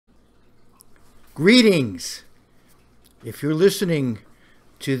Greetings! If you're listening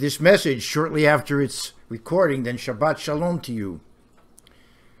to this message shortly after its recording, then Shabbat Shalom to you.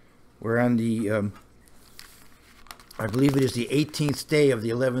 We're on the, I believe it is the 18th day of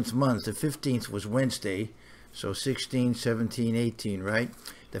the 11th month. The 15th was Wednesday, so 16, 17, 18, right?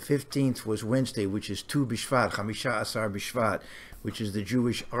 The 15th was Wednesday, which is Tu B'Shvat, Chamisha Asar B'Shvat, which is the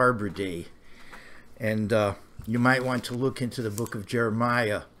Jewish Arbor Day. And you might want to look into the book of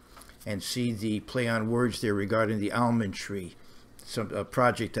Jeremiah and see the play on words there regarding the almond tree. A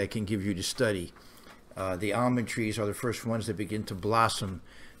project I can give you to study. The almond trees are the first ones that begin to blossom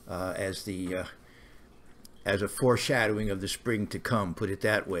as a foreshadowing of the spring to come, put it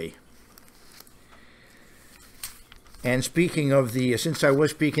that way. And speaking of since I was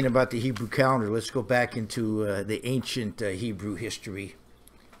speaking about the Hebrew calendar, let's go back into the ancient Hebrew history.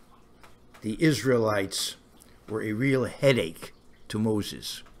 The Israelites were a real headache to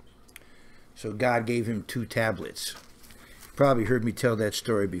Moses. So God gave him 2 tablets. You probably heard me tell that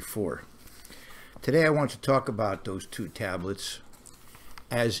story before. Today I want to talk about those 2 tablets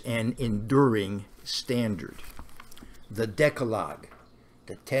as an enduring standard. The Decalogue,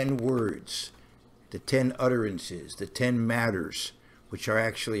 the 10 words, the 10 utterances, the 10 matters, which are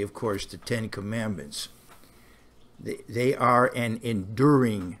actually, of course, the 10 commandments. They are an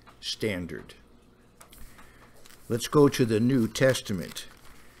enduring standard. Let's go to the New Testament,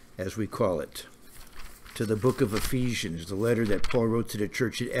 as we call it, to the book of Ephesians, the letter that Paul wrote to the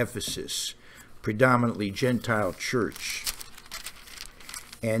church at Ephesus, predominantly Gentile church.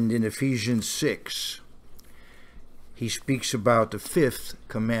 And in Ephesians 6, he speaks about the 5th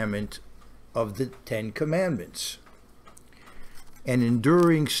commandment of the 10 commandments. An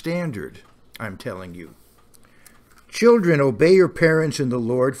enduring standard, I'm telling you. Children, obey your parents in the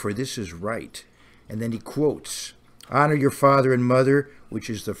Lord, for this is right. And then he quotes, honor your father and mother, which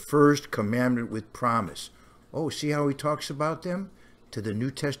is the first commandment with promise. Oh, see how he talks about them to the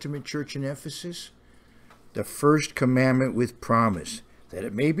New Testament church in Ephesus? The first commandment with promise, that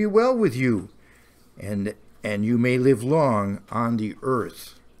it may be well with you, and you may live long on the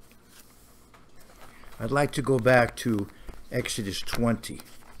earth. I'd like to go back to Exodus 20.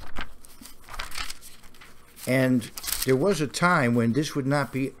 And there was a time when this would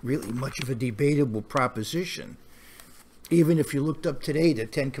not be really much of a debatable proposition. Even if you looked up today the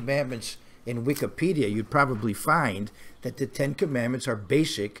 10 Commandments in Wikipedia, you'd probably find that the 10 Commandments are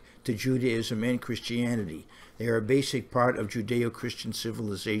basic to Judaism and Christianity. They are a basic part of judeo-christian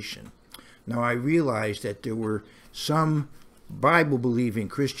civilization. Now, I realize that there were some Bible-believing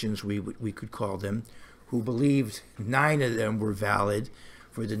Christians, we could call them, who believed 9 of them were valid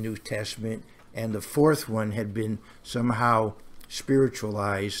for the New Testament, and the 4th one had been somehow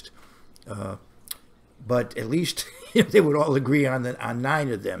spiritualized. But at least they would all agree on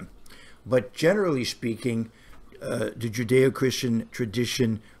 9 of them. But generally speaking, the Judeo-Christian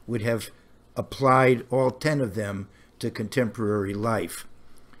tradition would have applied all 10 of them to contemporary life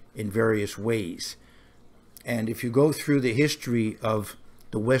in various ways. And if you go through the history of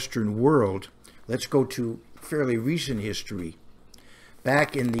the Western world, let's go to fairly recent history.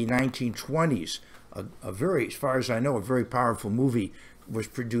 Back in the 1920s, a very, as far as I know, a very powerful movie was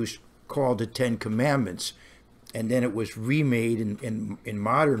produced called The 10 Commandments, and then it was remade in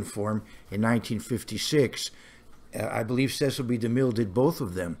modern form in 1956. I believe Cecil B. DeMille did both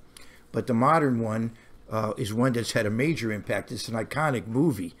of them, but the modern one is one that's had a major impact. It's an iconic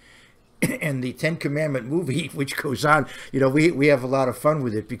movie. And the 10 Commandment movie, which goes on, we have a lot of fun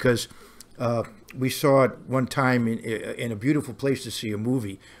with it because we saw it one time in a beautiful place to see a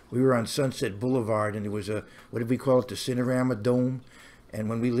movie. We were on Sunset Boulevard, and there was what did we call it, the Cinerama Dome? And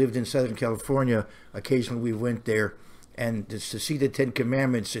when we lived in Southern California, occasionally we went there, and to see the 10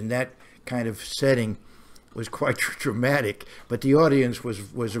 Commandments in that kind of setting was quite dramatic. But the audience was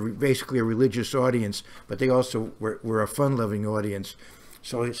basically a religious audience, but they also were a fun-loving audience.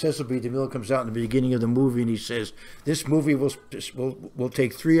 So Cecil B. DeMille comes out in the beginning of the movie, and he says, this movie will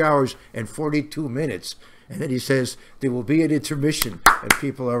take 3 hours and 42 minutes. And then he says, there will be an intermission, and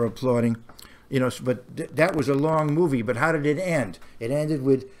people are applauding. But that was a long movie. But how did it end? It ended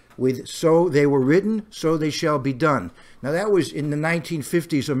with so they were written, so they shall be done. Now, that was in the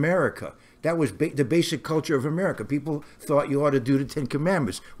 1950s America. That was the basic culture of America. People thought you ought to do the 10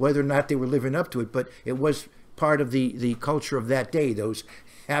 Commandments, whether or not they were living up to it. But it was part of the culture of that day, those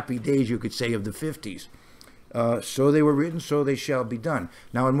happy days, you could say, of the 50s. So they were written, so they shall be done.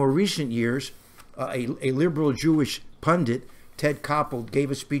 Now, in more recent years, a liberal Jewish pundit, Ted Koppel, gave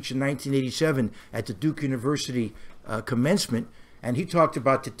a speech in 1987 at the Duke University commencement, and he talked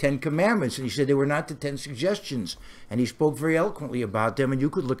about the 10 Commandments, and he said they were not the 10 suggestions, and he spoke very eloquently about them, and you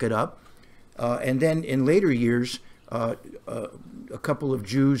could look it up. And then in later years, a couple of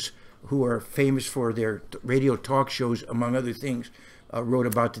Jews who are famous for their radio talk shows, among other things, wrote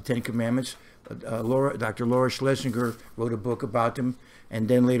about the Ten Commandments. Dr. Laura Schlesinger wrote a book about them, and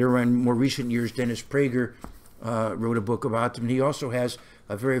then later on, more recent years, Dennis Prager wrote a book about them. He also has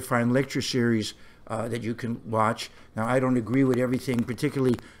a very fine lecture series that you can watch. Now, I don't agree with everything,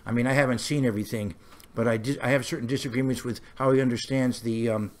 particularly, I mean, I haven't seen everything, but I have certain disagreements with how he understands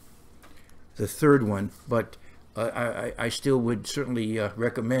the third one, but I still would certainly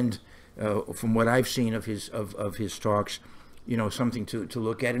recommend, from what I've seen of his talks, you know, something to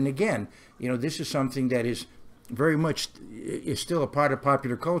look at. And again, you know, this is something that is very much is still a part of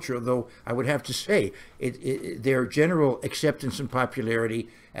popular culture, although I would have to say their general acceptance and popularity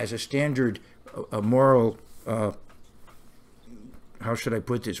as a standard moral, how should I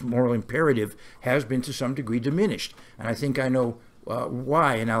put this, moral imperative has been to some degree diminished. And I think I know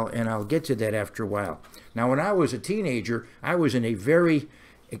why, and I'll get to that after a while. Now, when I was a teenager, I was in a very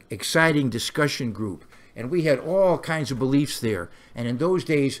exciting discussion group, and we had all kinds of beliefs there. And in those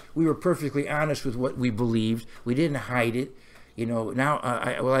days, we were perfectly honest with what we believed. We didn't hide it. You know, now,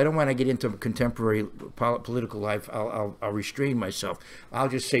 I don't want to get into contemporary political life. I'll restrain myself. I'll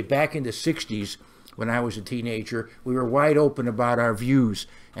just say back in the 60s, when I was a teenager, we were wide open about our views,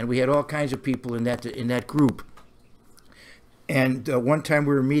 and we had all kinds of people in that group. And one time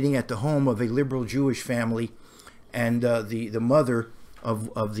we were meeting at the home of a liberal Jewish family, and the mother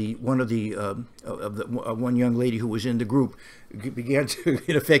of one young lady who was in the group began to,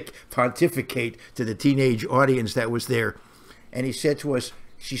 in effect, pontificate to the teenage audience that was there. And she said to us,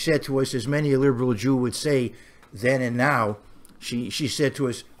 as many a liberal Jew would say then and now, she said to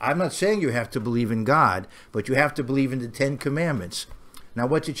us, I'm not saying you have to believe in God, but you have to believe in the Ten Commandments. Now,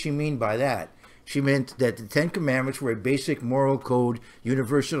 what did she mean by that? She meant that the Ten Commandments were a basic moral code,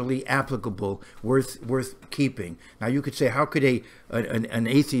 universally applicable, worth keeping. Now, you could say, how could an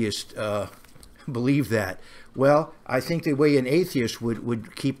atheist believe that? Well, I think the way an atheist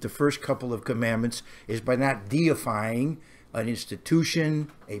would keep the first couple of commandments is by not deifying an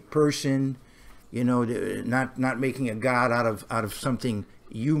institution, a person, you know, not making a god out of something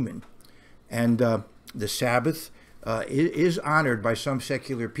human. And the Sabbath is honored by some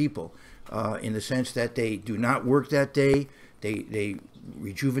secular people in the sense that they do not work that day. They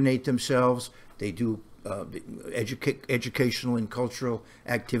rejuvenate themselves. They do educational and cultural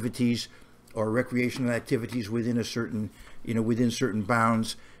activities or recreational activities within certain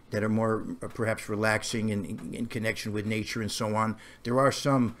bounds that are more their relaxing in connection with nature and so on. There are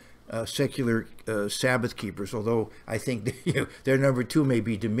some secular Sabbath keepers, although I think their number too may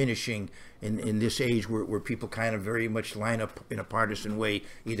be diminishing in this age where people kind of very much line up in a partisan way,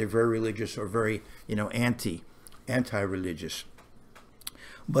 either very religious or very anti-religious.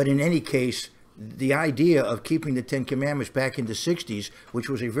 But in any case, the idea of keeping the Ten Commandments back in the 60s, which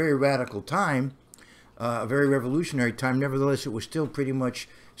was a very radical time, a very revolutionary time, nevertheless, it was still pretty much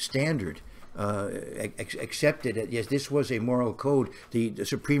standard, accepted. Yes, this was a moral code. The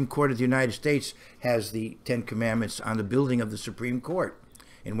Supreme Court of the United States has the Ten Commandments on the building of the Supreme Court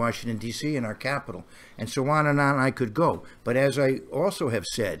in Washington, D.C., in our capital, and so on and on I could go. But as I also have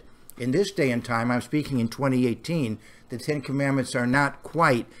said, in this day and time, I'm speaking in 2018, the Ten Commandments are not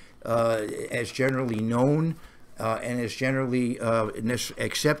quite as generally known and as generally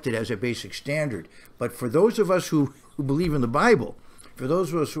accepted as a basic standard. But for those of us who believe in the Bible, for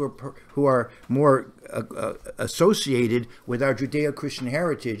those of us who are more associated with our Judeo-Christian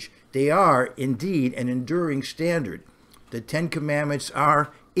heritage, they are indeed an enduring standard. The Ten Commandments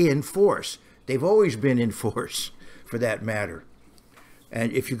are in force. They've always been in force, for that matter.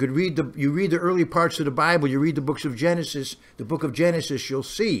 And if you could read the early parts of the Bible, you read the book of Genesis, you'll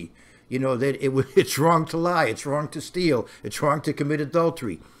see, that it's wrong to lie, it's wrong to steal, it's wrong to commit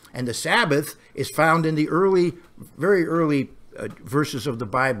adultery. And the Sabbath is found in the very early verses of the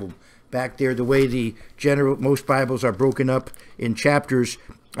Bible. Back there, the way most Bibles are broken up in chapters.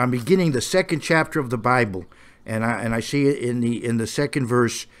 I'm beginning the second chapter of the Bible, and I see it in the second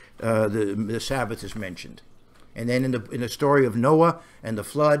verse. The Sabbath is mentioned. And then in the story of Noah and the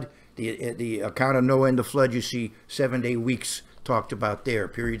flood, the account of Noah and the flood, you see 7-day weeks talked about there,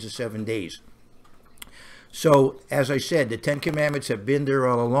 periods of 7 days. So, as I said, the Ten Commandments have been there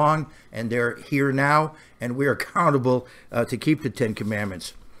all along, and they're here now, and we're accountable to keep the Ten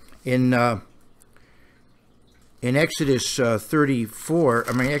Commandments. In Exodus 24,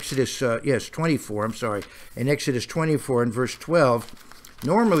 in Exodus 24 and verse 12,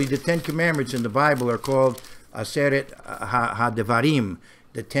 normally the Ten Commandments in the Bible are called Aseret HaDevarim,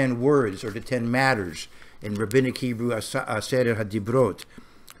 the 10 words or the 10 matters. In Rabbinic Hebrew, Aseret HaDibrot.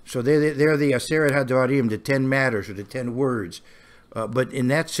 So they're the Aseret HaDvarim, the 10 matters or the 10 words. But in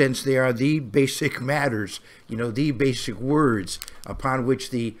that sense, they are the basic matters, the basic words upon which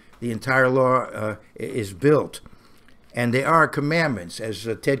the entire law is built. And they are commandments. As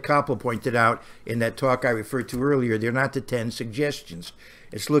Ted Koppel pointed out in that talk I referred to earlier, they're not the 10 suggestions.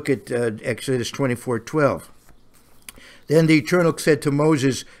 Let's look at Exodus 24:12. Then the Eternal said to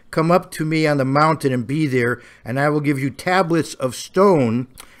Moses, "Come up to me on the mountain and be there, and I will give you tablets of stone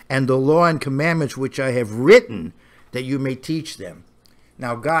and the law and commandments which I have written, that you may teach them."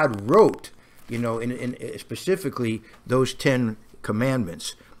 Now God wrote, in specifically those 10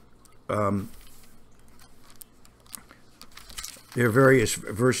 commandments. There are various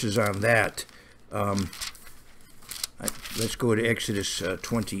verses on that. Let's go to Exodus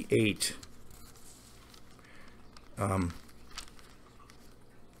 28. I'm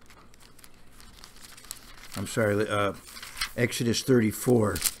sorry, Exodus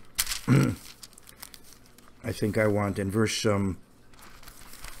 34. I think I want in verse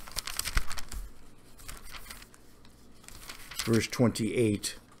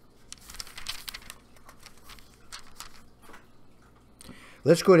 28.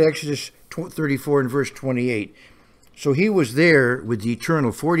 Let's go to Exodus 34 and verse 28. So he was there with the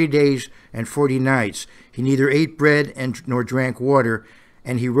Eternal 40 days and 40 nights. He neither ate bread nor drank water,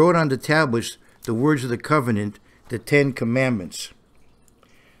 and he wrote on the tablets the words of the covenant, the 10 commandments.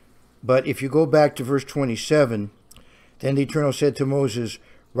 But if you go back to verse 27, then the Eternal said to Moses,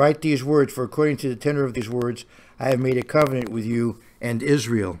 "Write these words, for according to the tenor of these words, I have made a covenant with you and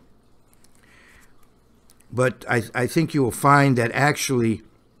Israel." But I think you will find that actually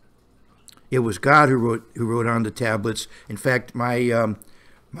it was God who wrote on the tablets. In fact, my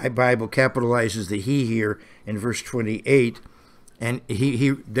Bible capitalizes the "he" here in verse 28, and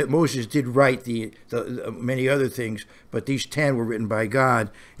that Moses did write the many other things, but these 10 were written by God,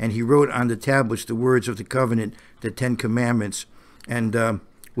 and he wrote on the tablets the words of the covenant, the 10 commandments, and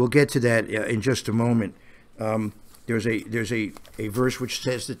we'll get to that in just a moment. There's a verse which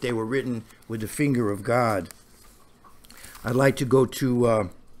says that they were written with the finger of God. I'd like to go to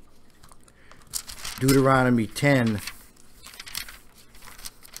Deuteronomy 10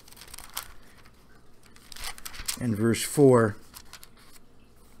 and verse 4.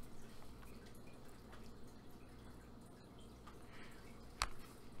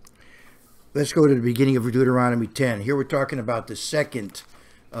 Let's go to the beginning of Deuteronomy 10. Here we're talking about the second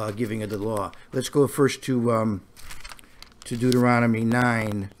giving of the law. Let's go first to Deuteronomy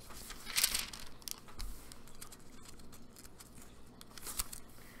 9.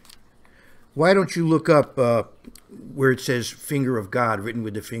 Why don't you look up where it says finger of God, written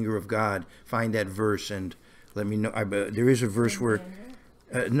with the finger of God? Find that verse and let me know. There is a verse where,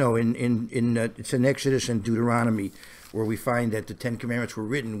 no, it's in Exodus and Deuteronomy, where we find that the 10 commandments were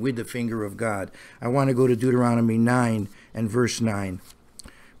written with the finger of God. I want to go to Deuteronomy 9 and verse 9.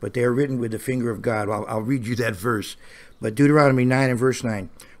 But they are written with the finger of God. I'll read you that verse. But Deuteronomy 9 and verse 9.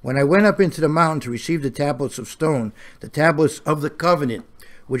 When I went up into the mountain to receive the tablets of stone, the tablets of the covenant,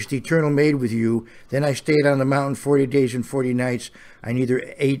 which the Eternal made with you, then I stayed on the mountain 40 days and 40 nights. I neither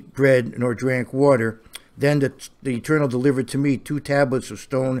ate bread nor drank water. Then the Eternal delivered to me 2 tablets of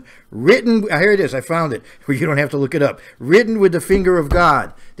stone, written, here it is, I found it, where you don't have to look it up, written with the finger of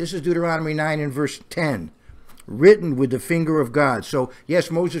God. This is Deuteronomy 9 and verse 10. Written with the finger of God. So,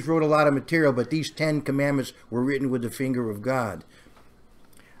 yes, Moses wrote a lot of material, but these 10 commandments were written with the finger of God.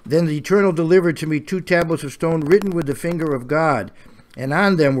 Then the Eternal delivered to me 2 tablets of stone, written with the finger of God. And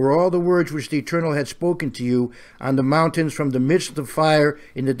on them were all the words which the Eternal had spoken to you on the mountains from the midst of the fire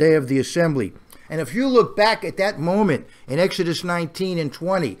in the day of the assembly. And if you look back at that moment in Exodus 19 and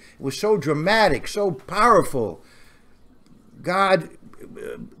 20, it was so dramatic, so powerful. God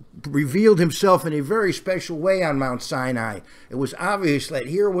revealed himself in a very special way on Mount Sinai. It was obvious that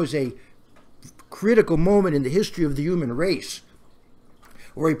here was a critical moment in the history of the human race,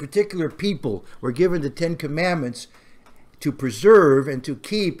 where a particular people were given the 10 commandments to preserve and to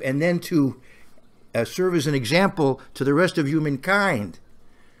keep, and then to serve as an example to the rest of humankind.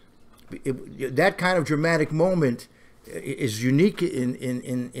 That kind of dramatic moment is unique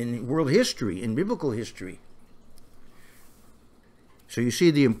in world history, in biblical history. So you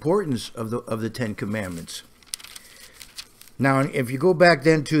see the importance of the 10 commandments. Now, if you go back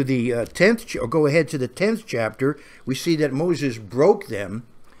then to the 10th, or go ahead to the 10th chapter, we see that Moses broke them.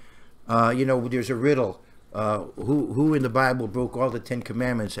 There's a riddle. Who in the Bible broke all the 10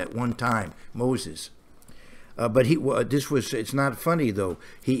 commandments at one time? Moses. But it's not funny though.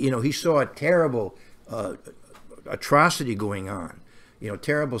 He saw a terrible atrocity going on.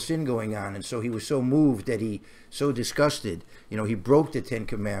 terrible sin going on. And so he was so moved that so disgusted, he broke the 10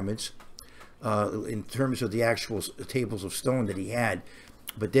 Commandments in terms of the actual tables of stone that he had.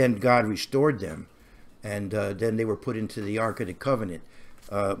 But then God restored them, and then they were put into the Ark of the Covenant.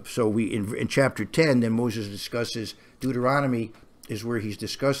 So in chapter 10, then Moses discusses Deuteronomy is where he's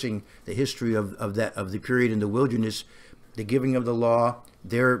discussing the history of the period in the wilderness, the giving of the law,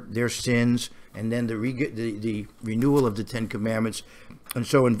 their sins, and then the renewal of the 10 Commandments. And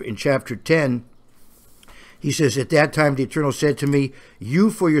so in chapter 10, he says, "At that time the Eternal said to me, you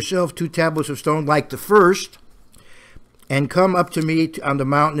for yourself 2 tablets of stone like the first, and come up to me on the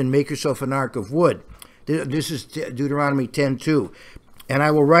mountain and make yourself an ark of wood." This is Deuteronomy 10:2. "And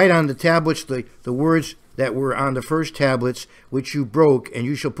I will write on the tablets the words that were on the first tablets, which you broke, and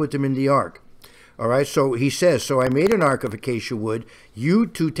you shall put them in the ark." All right, so he says, "So I made an ark of acacia wood,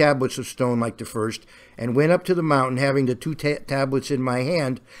 2 tablets of stone like the first, and went up to the mountain, having the 2 tablets in my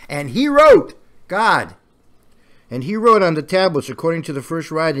hand. And he wrote," God, "and he wrote on the tablets, according to the first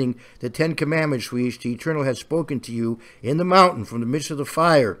writing, the 10 Commandments which the Eternal had spoken to you in the mountain from the midst of the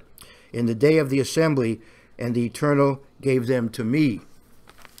fire in the day of the assembly, and the Eternal gave them to me."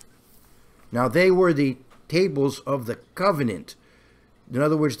 Now they were the tables of the covenant. In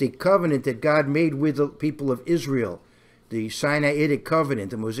other words, the covenant that God made with the people of Israel, the Sinaitic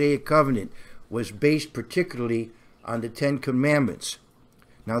covenant, the Mosaic covenant, was based particularly on the 10 Commandments.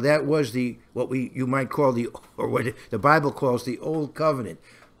 Now that was what you might call what the Bible calls the Old Covenant.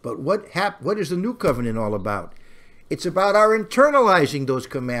 But what is the New Covenant all about? It's about our internalizing those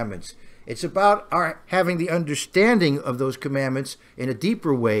commandments. It's about our having the understanding of those commandments in a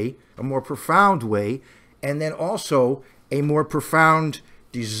deeper way, a more profound way, and then also a more profound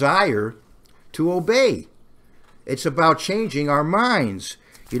desire to obey. It's about changing our minds.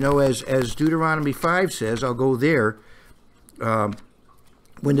 As Deuteronomy 5 says, I'll go there,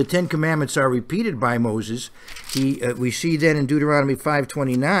 when the 10 Commandments are repeated by Moses, we see then in Deuteronomy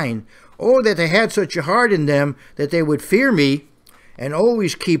 5:29, "Oh, that they had such a heart in them that they would fear me and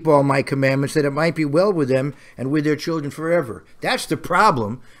always keep all my commandments, that it might be well with them and with their children forever." That's the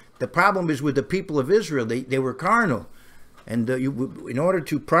problem. The problem is with the people of Israel. They were carnal. And in order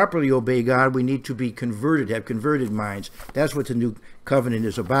to properly obey God, we need to be converted, have converted minds. That's what the New Covenant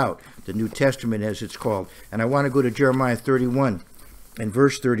is about, the New Testament as it's called. And I want to go to Jeremiah 31 and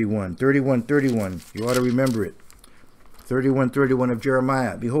verse 31. 31:31. You ought to remember it. 31:31 of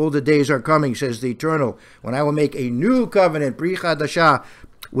Jeremiah. "Behold, the days are coming, says the Eternal, when I will make a new covenant, Brit Chadashah,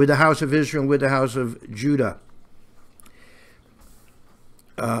 with the house of Israel and with the house of Judah."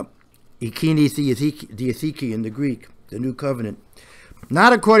 Ikini Theotheki in the Greek, the new covenant.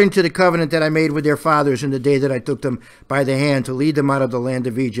 "Not according to the covenant that I made with their fathers in the day that I took them by the hand to lead them out of the land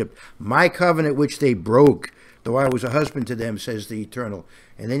of Egypt. My covenant which they broke, though I was a husband to them, says the Eternal."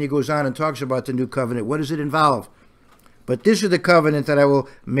 And then he goes on and talks about the new covenant. What does it involve? "But this is the covenant that I will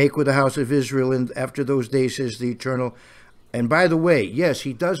make with the house of Israel and after those days, says the Eternal." And by the way, yes,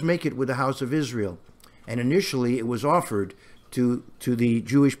 he does make it with the house of Israel. And initially it was offered to the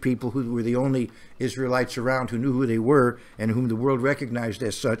Jewish people, who were the only Israelites around who knew who they were and whom the world recognized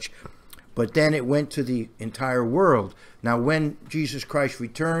as such. But then it went to the entire world. Now when Jesus Christ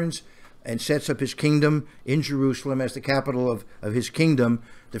returns and sets up his kingdom in Jerusalem as the capital of his kingdom,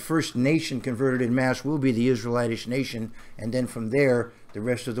 the first nation converted in mass will be the Israelitish nation, and then from there the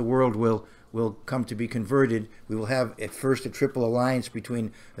rest of the world will come to be converted. We will have at first a triple alliance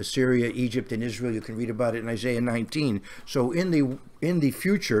between Assyria, Egypt, and Israel. You can read about it in Isaiah 19. So in the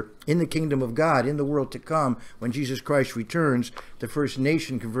future, in the kingdom of God, in the world to come, when Jesus Christ returns, the first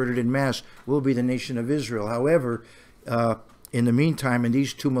nation converted in mass will be the nation of Israel. However, in the meantime, in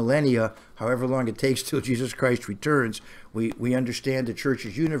these 2 millennia, however long it takes till Jesus Christ returns, we understand the church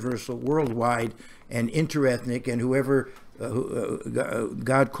is universal, worldwide, and interethnic, and whoever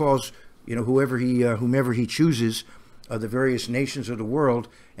God calls, whomever he chooses, the various nations of the world,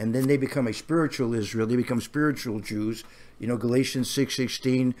 and then they become a spiritual Israel. They become spiritual Jews. Galatians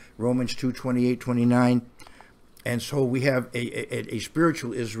 6:16, Romans 2:28, 29. And so we have a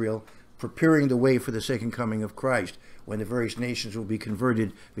spiritual Israel preparing the way for the second coming of Christ, when the various nations will be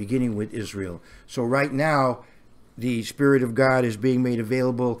converted, beginning with Israel. So right now, the Spirit of God is being made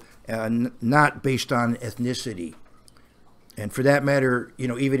available, not based on ethnicity. And for that matter,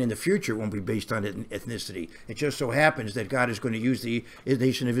 even in the future, it won't be based on ethnicity. It just so happens that God is going to use the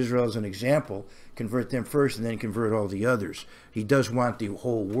nation of Israel as an example, convert them first, and then convert all the others. He does want the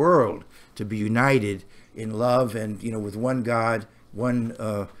whole world to be united in love and, with one God, one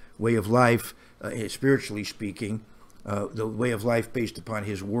way of life, spiritually speaking, the way of life based upon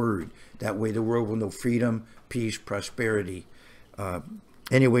his word. That way the world will know freedom, peace, prosperity.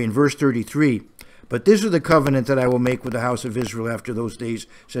 Anyway, in verse 33, but this is the covenant that I will make with the house of Israel after those days,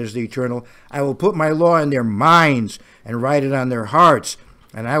 says the Eternal. I will put my law in their minds and write it on their hearts,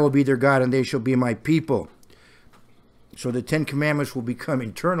 and I will be their God, and they shall be my people. So the 10 Commandments will become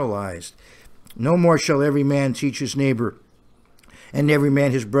internalized. No more shall every man teach his neighbor, and every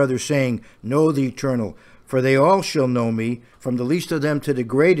man his brother, saying, Know the Eternal, for they all shall know me, from the least of them to the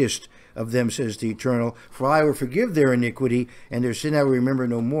greatest of them, says the Eternal. For I will forgive their iniquity, and their sin I will remember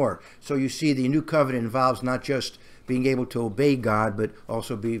no more. So you see, the new covenant involves not just being able to obey God, but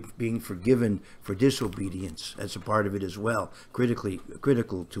also being forgiven for disobedience. That's a part of it as well,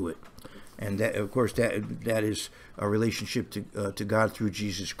 critical to it. And that, of course, that is a relationship to God through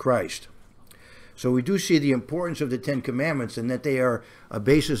Jesus Christ. So we do see the importance of the 10 Commandments, and that they are a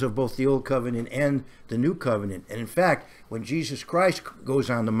basis of both the Old Covenant and the New Covenant. And in fact, when Jesus Christ goes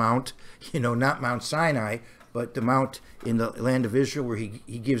on the mount, not Mount Sinai, but the mount in the land of Israel, where he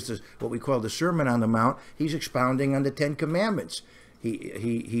gives what we call the Sermon on the Mount, he's expounding on the 10 Commandments.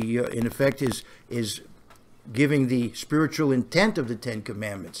 He in effect is giving the spiritual intent of the 10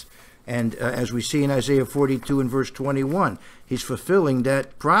 Commandments. And as we see in Isaiah 42 and verse 21, he's fulfilling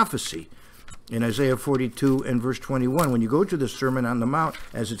that prophecy. In Isaiah 42 and verse 21, when you go to the Sermon on the Mount,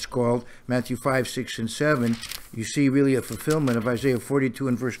 as it's called, Matthew 5, 6, and 7, you see really a fulfillment of Isaiah 42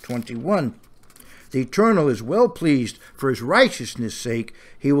 and verse 21. The Eternal is well pleased for his righteousness' sake.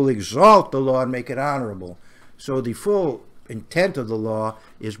 He will exalt the law and make it honorable. So the full intent of the law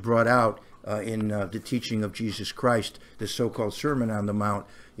is brought out in the teaching of Jesus Christ, the so-called Sermon on the Mount,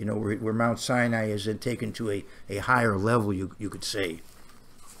 where Mount Sinai is then taken to a higher level, you could say.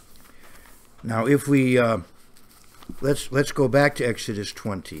 Now, if we let's go back to Exodus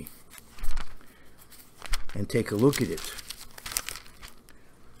 20 and take a look at it.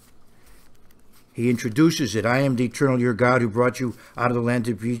 He introduces it. I am the Eternal, your God, who brought you out of the land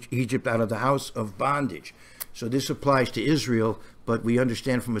of Egypt, out of the house of bondage. So this applies to Israel, but we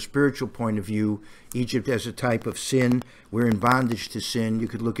understand from a spiritual point of view, Egypt as a type of sin. We're in bondage to sin. You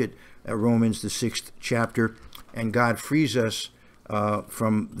could look at Romans, the 6th chapter, and God frees us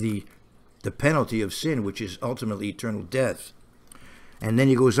from the penalty of sin, which is ultimately eternal death. And then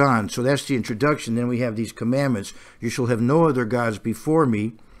he goes on. So that's the introduction. Then we have these commandments. You shall have no other gods before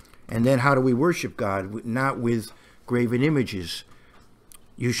me. And then how do we worship God? Not with graven images.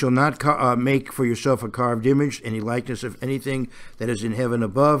 You shall not make for yourself a carved image, any likeness of anything that is in heaven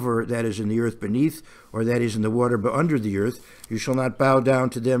above, or that is in the earth beneath, or that is in the water but under the earth. You shall not bow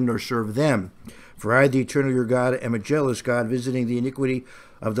down to them nor serve them. For I, the Eternal your God, am a jealous God, visiting the iniquity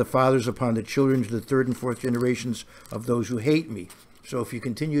of the fathers upon the children to the third and fourth generations of those who hate me. So if you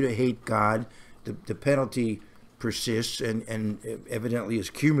continue to hate God, the penalty persists and evidently is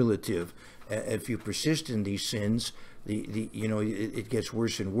cumulative. If you persist in these sins, it gets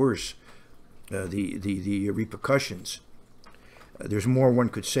worse and worse. The repercussions. There's more one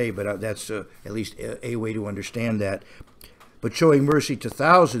could say, but that's at least a way to understand that. But showing mercy to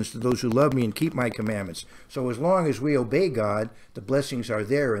thousands, to those who love me and keep my commandments. So as long as we obey God, the blessings are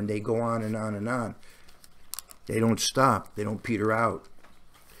there, and they go on and on and on. They don't stop. They don't peter out.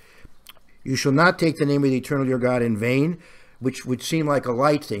 You shall not take the name of the Eternal your God in vain, which would seem like a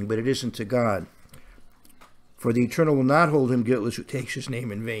light thing, but it isn't to God. For the Eternal will not hold him guiltless who takes his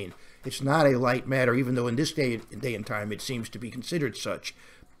name in vain. It's not a light matter, even though in this day and time it seems to be considered such.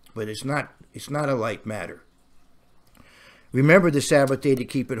 But it's not a light matter. Remember the Sabbath day to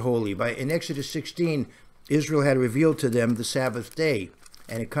keep it holy. In Exodus 16, Israel had revealed to them the Sabbath day,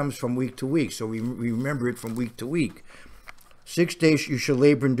 and it comes from week to week, so we remember it from week to week. 6 days you shall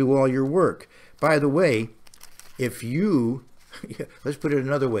labor and do all your work. By the way, if you, let's put it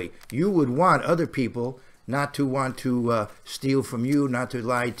another way, you would want other people not to want to steal from you, not to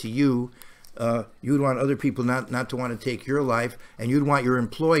lie to you. You'd want other people not to want to take your life, and you'd want your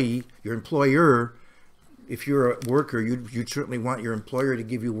employer, if you're a worker, you'd certainly want your employer to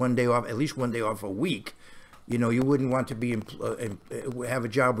give you 1 day off, at least 1 day off a week. You wouldn't want to have a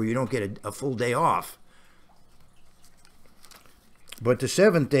job where you don't get a full day off. But the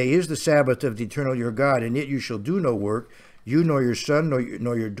seventh day is the Sabbath of the Eternal your God. In it you shall do no work, you nor your son,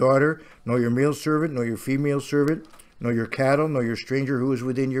 nor your daughter, nor your male servant, nor your female servant, nor your cattle, nor your stranger who is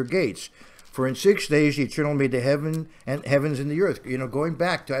within your gates. For in 6 days the Eternal made the heavens and the earth. Going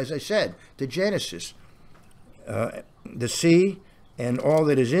back to, as I said, to Genesis. The sea and all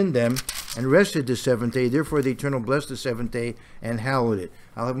that is in them, and rested the seventh day. Therefore the Eternal blessed the seventh day and hallowed it.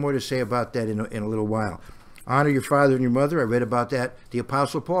 I'll have more to say about that in a little while. Honor your father and your mother. I read about that. The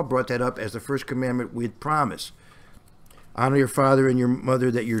Apostle Paul brought that up as the first commandment with promise. Honor your father and your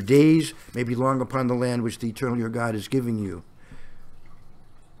mother, that your days may be long upon the land which the Eternal your God is giving you.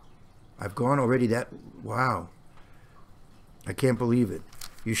 I've gone already that, wow. I can't believe it.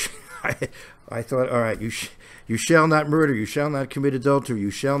 I thought, all right, you shall not murder, you shall not commit adultery,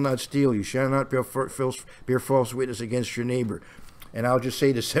 you shall not steal, you shall not bear false witness against your neighbor. And I'll just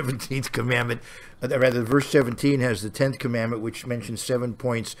say the 17th commandment, rather verse 17 has the 10th commandment, which mentions 7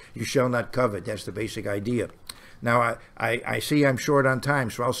 points. You shall not covet. That's the basic idea. Now, I see I'm short on time,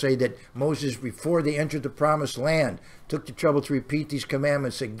 so I'll say that Moses, before they entered the promised land, took the trouble to repeat these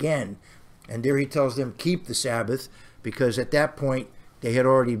commandments again. And there he tells them, keep the Sabbath, because at that point, they had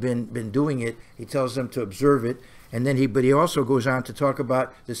already been doing it. He tells them to observe it. And then but he also goes on to talk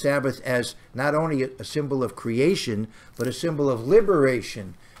about the Sabbath as not only a symbol of creation, but a symbol of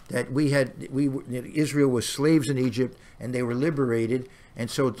liberation. That Israel was slaves in Egypt, and they were liberated. And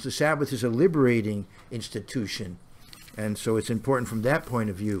so the Sabbath is a liberating institution. And so it's important from that point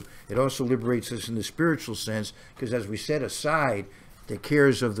of view. It also liberates us in the spiritual sense, because as we set aside the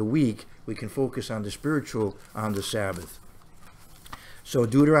cares of the week, we can focus on the spiritual on the Sabbath. So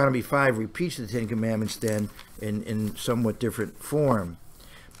Deuteronomy 5 repeats the Ten Commandments then in somewhat different form.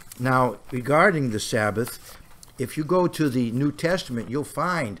 Now, regarding the Sabbath, if you go to the New Testament, you'll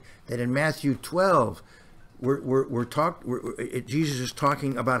find that in Matthew 12, Jesus is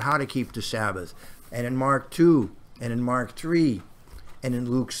talking about how to keep the Sabbath. And in Mark 2, and in Mark 3, and in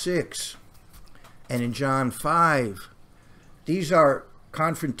Luke 6, and in John 5. These are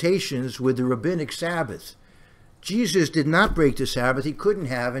confrontations with the rabbinic Sabbath. Jesus did not break the Sabbath. He couldn't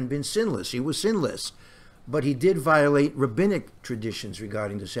have and been sinless. He was sinless. But he did violate rabbinic traditions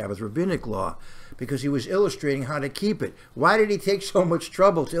regarding the Sabbath, rabbinic law, because he was illustrating how to keep it. Why did he take so much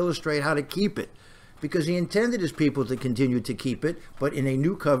trouble to illustrate how to keep it? Because he intended his people to continue to keep it, but in a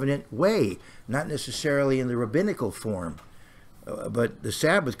new covenant way, not necessarily in the rabbinical form. But the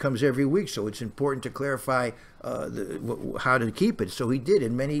Sabbath comes every week, so it's important to clarify how to keep it. So he did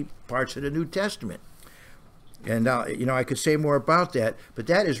in many parts of the New Testament. And, I could say more about that, but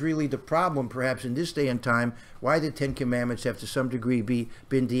that is really the problem, perhaps, in this day and time, why the Ten Commandments have to some degree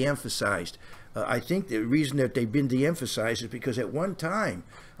been de-emphasized. I think the reason that they've been de-emphasized is because at one time,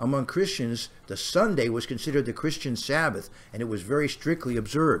 among Christians, the Sunday was considered the Christian Sabbath, and it was very strictly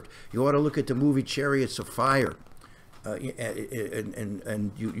observed. You ought to look at the movie Chariots of Fire,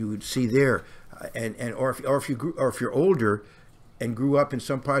 and you would see there, or if you're older and grew up in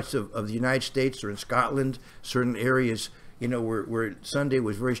some parts of the United States or in Scotland, certain areas, where Sunday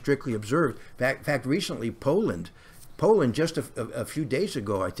was very strictly observed. In fact, recently Poland just a few days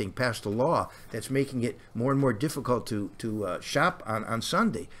ago, I think, passed a law that's making it more and more difficult to shop on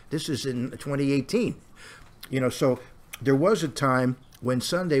Sunday. This is in 2018. So there was a time when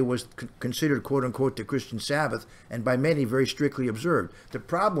Sunday was considered, quote unquote, the Christian Sabbath, and by many very strictly observed. The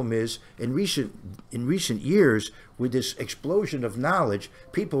problem is, in recent years, with this explosion of knowledge,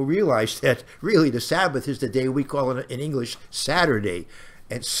 people realized that really the Sabbath is the day we call it in English Saturday.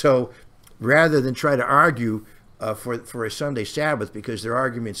 And so rather than try to argue for a Sunday Sabbath, because their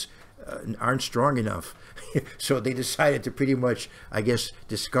arguments aren't strong enough, so they decided to pretty much, I guess,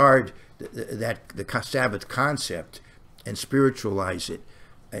 discard the Sabbath concept and spiritualize it.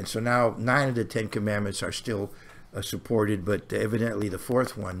 And so now 9 of the 10 commandments are still supported, but evidently the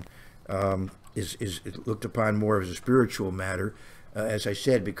fourth one is looked upon more as a spiritual matter, as I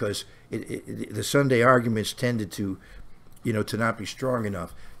said, because the Sunday arguments tended to not be strong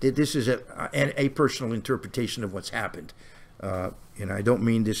enough. This is a personal interpretation of what's happened. And I don't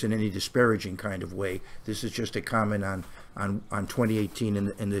mean this in any disparaging kind of way. This is just a comment on 2018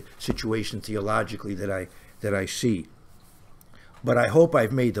 and the situation theologically that I see. But I hope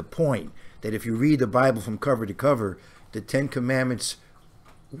I've made the point that if you read the Bible from cover to cover, the 10 Commandments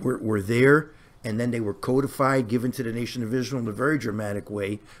were there, and then they were codified, given to the nation of Israel in a very dramatic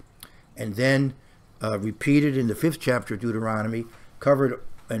way, and then repeated in the 5th chapter of Deuteronomy, covered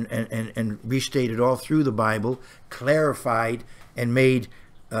and restated all through the Bible, clarified and made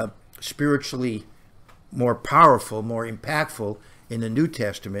spiritually more powerful, more impactful in the New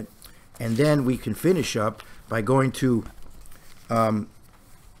Testament. And then we can finish up by going to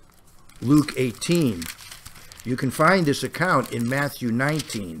Luke 18. You can find this account in Matthew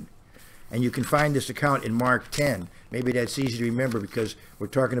 19, and you can find this account in Mark 10. Maybe that's easy to remember because we're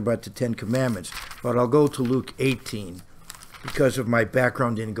talking about the 10 Commandments. But I'll go to Luke 18 because of my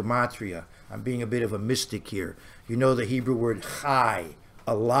background in Gematria. I'm being a bit of a mystic here. You know the Hebrew word chai,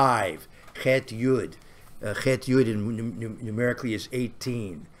 alive, chet yud. Chet yud numerically is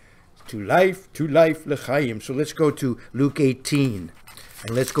 18. To life, l'chaim. So let's go to Luke 18,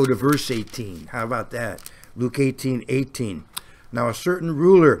 and let's go to verse 18. How about that? Luke 18:18. Now a certain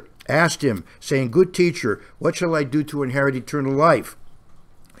ruler asked him, saying, Good teacher, what shall I do to inherit eternal life?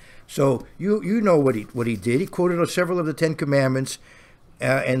 So you know what he did. He quoted several of the Ten Commandments,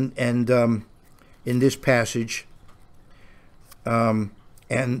 and in this passage, then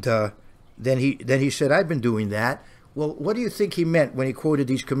he said, "I've been doing that." Well, what do you think he meant when he quoted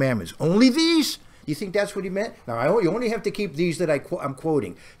these commandments? Only these? You think that's what he meant? Now, you only have to keep these that I'm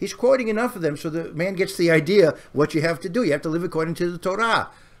quoting. He's quoting enough of them so the man gets the idea what you have to do. You have to live according to the Torah,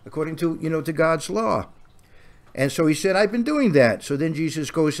 according to, to God's law. And so he said, I've been doing that. So then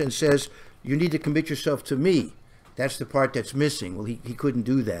Jesus goes and says, you need to commit yourself to me. That's the part that's missing. Well, he couldn't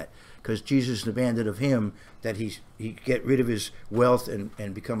do that because Jesus demanded of him that he get rid of his wealth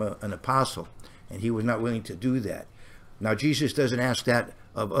and become an apostle. And he was not willing to do that. Now, Jesus doesn't ask that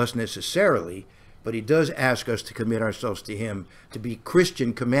of us necessarily, but he does ask us to commit ourselves to him, to be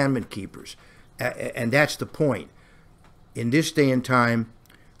Christian commandment keepers. And that's the point. In this day and time,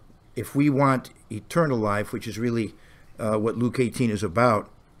 if we want eternal life, which is really what Luke 18 is about,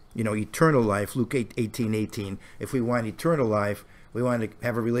 eternal life, Luke 18:18. If we want eternal life, we want to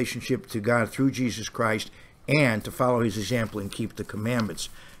have a relationship to God through Jesus Christ and to follow his example and keep the commandments.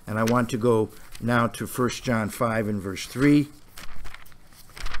 And I want to go now to 1 John 5 and verse 3.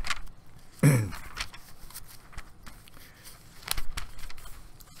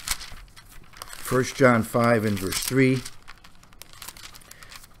 1 John 5 and verse 3.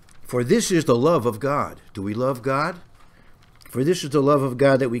 For this is the love of God. Do we love God? For this is the love of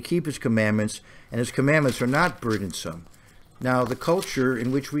God, that we keep his commandments, and his commandments are not burdensome. Now, the culture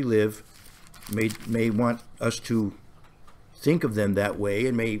in which we live may want us to think of them that way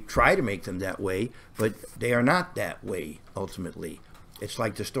and may try to make them that way, but they are not that way, ultimately. It's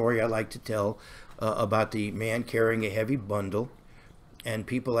like the story I like to tell about the man carrying a heavy bundle, and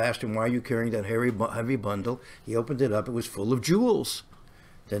people asked him, why are you carrying that heavy bundle? He opened it up. It was full of jewels.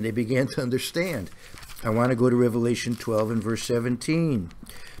 Then they began to understand. I want to go to Revelation 12 and verse 17.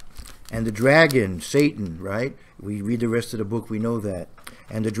 And the dragon, Satan, right? We read the rest of the book, we know that.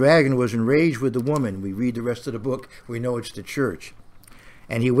 And the dragon was enraged with the woman. We read the rest of the book, we know it's the church.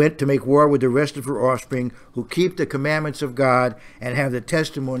 And he went to make war with the rest of her offspring, who keep the commandments of God and have the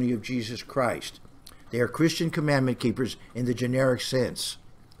testimony of Jesus Christ. They are Christian commandment keepers in the generic sense.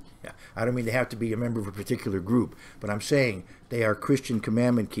 I don't mean they have to be a member of a particular group, but I'm saying they are Christian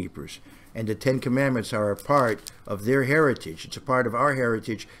commandment keepers. And the Ten Commandments are a part of their heritage. It's a part of our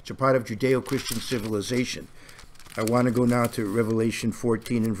heritage. It's a part of judeo-christian civilization. I want to go now to Revelation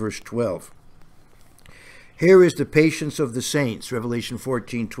 14 and verse 12. Here is the patience of the saints, Revelation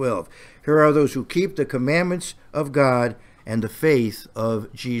 14:12. Here are those who keep the commandments of God and the faith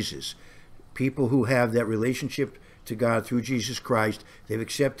of Jesus. People who have that relationship to God through Jesus Christ. They've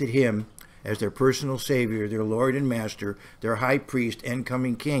accepted him as their personal Savior, their Lord and Master, their High Priest and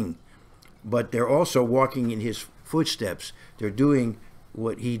coming King. But they're also walking in his footsteps. They're doing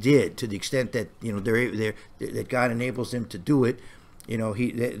what he did, to the extent that that God enables them to do it.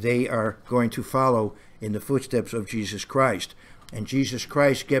 They are going to follow in the footsteps of Jesus Christ. And Jesus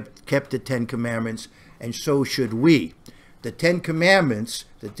Christ kept the Ten Commandments, and so should we. The Ten Commandments,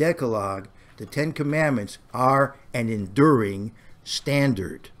 the Decalogue, the Ten Commandments are an enduring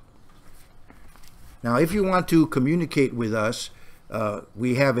standard. Now, if you want to communicate with us,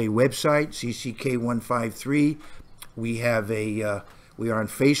 we have a website, CCK153. We are on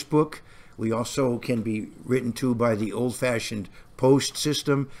Facebook. We also can be written to by the old-fashioned post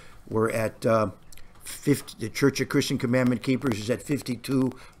system. We're at the Church of Christian Commandment Keepers is at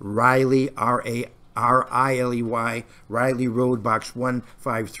 52 Riley, R-I-L-E-Y, Riley Road, Box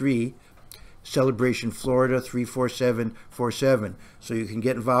 153, Celebration, Florida 34747. So you can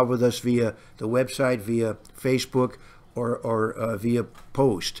get involved with us via the website, via Facebook, or via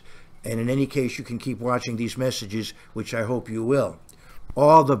post. And in any case, you can keep watching these messages, which I hope you will.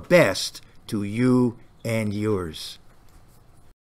 All the best to you and yours.